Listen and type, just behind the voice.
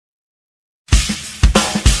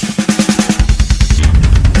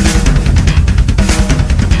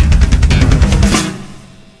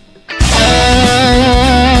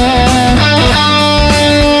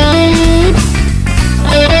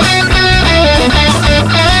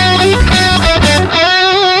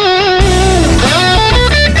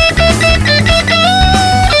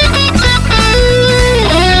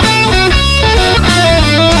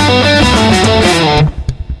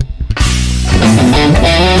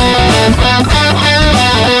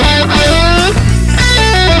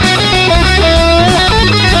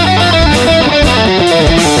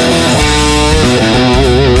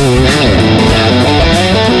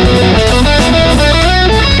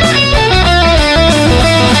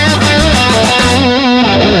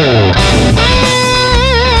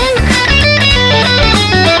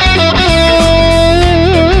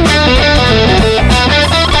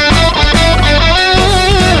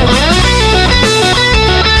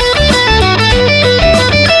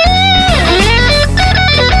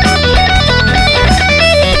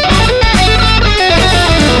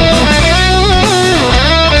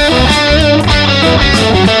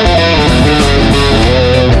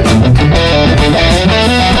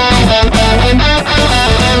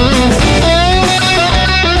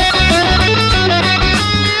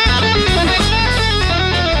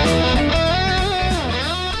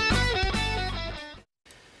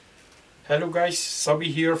guys, Sabi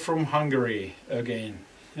here from Hungary again.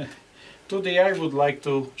 Today I would like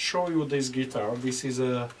to show you this guitar. This is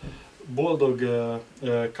a Boldogh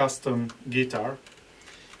custom guitar.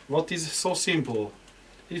 What is so simple?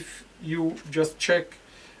 If you just check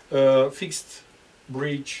fixed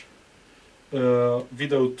bridge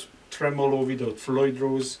without tremolo, without Floyd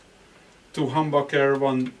Rose, two humbucker,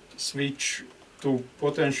 one switch, two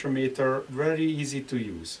potentiometer, very easy to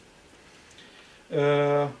use.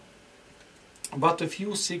 But a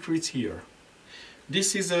few secrets here.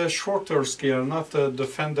 This is a shorter scale, not the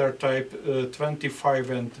Fender type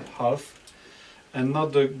 25.5 and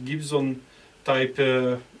not the Gibson type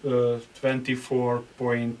 24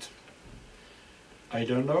 point, I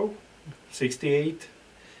don't know, 68.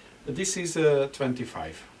 This is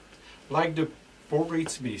 25, like the Porritt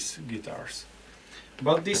Smith guitars.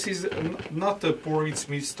 But this is not a Porritt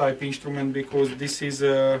Smith type instrument because this is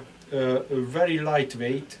a very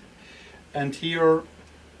lightweight, and here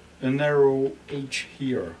a narrow edge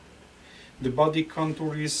here. The body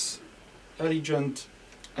contour is elegant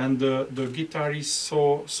and the guitar is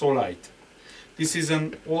so light. This is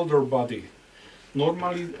an older body.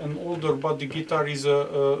 Normally an older body guitar is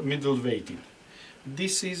middle weighted.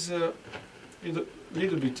 This is a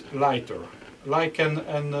little bit lighter, like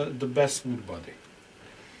the Basswood body.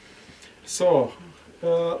 So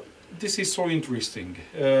this is so interesting.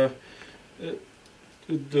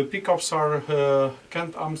 The pickups are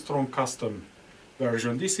Kent Armstrong custom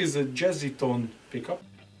version. This is a jazzy tone pickup.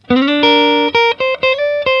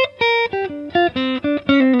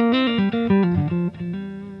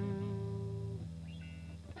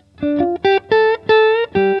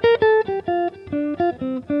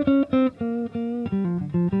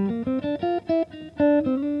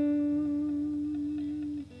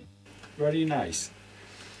 Very nice.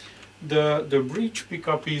 The bridge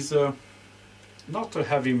pickup is not a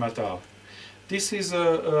heavy metal. This is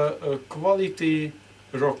a quality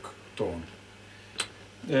rock tone.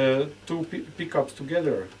 Two pickups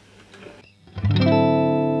together.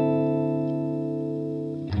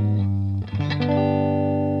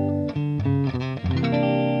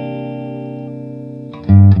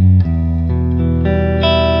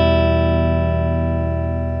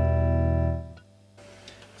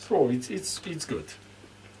 So it's good.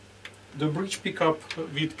 The bridge pickup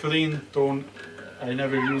with clean tone, I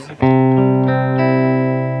never use it.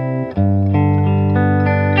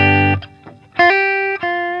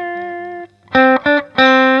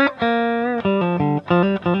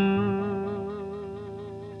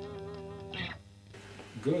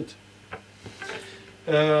 Good.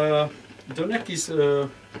 The neck is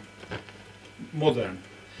modern.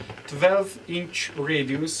 12-inch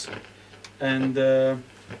radius and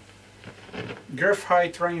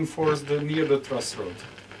graphite reinforced near the truss rod.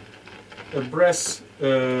 A brass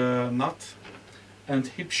nut and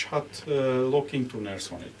hip shot locking tuners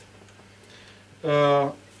on it.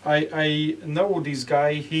 I know this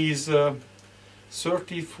guy. He's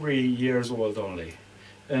 33 years old only,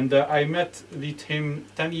 and I met with him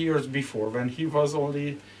 10 years before when he was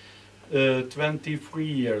only 23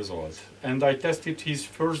 years old, and I tested his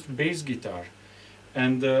first bass guitar,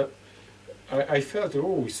 and I felt,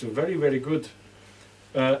 oh, it's very good.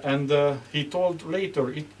 And he told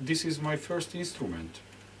later, this is my first instrument.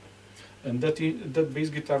 And that bass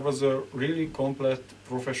guitar was a really complete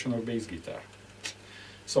professional bass guitar.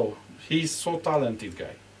 So, he's so talented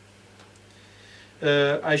guy.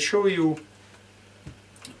 I show you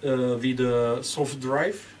with the soft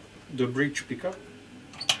drive, the bridge pickup.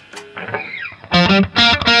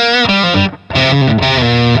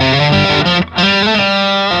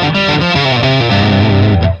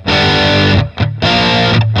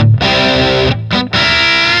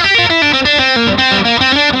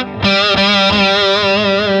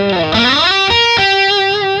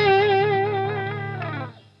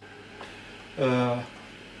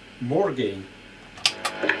 More gain.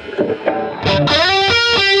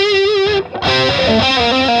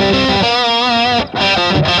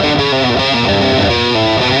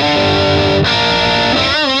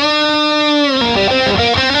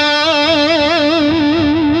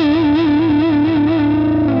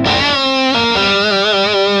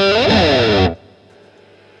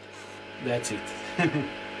 That's it.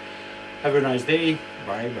 Have a nice day.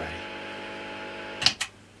 Bye bye.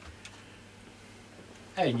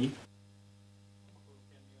 Ennyi.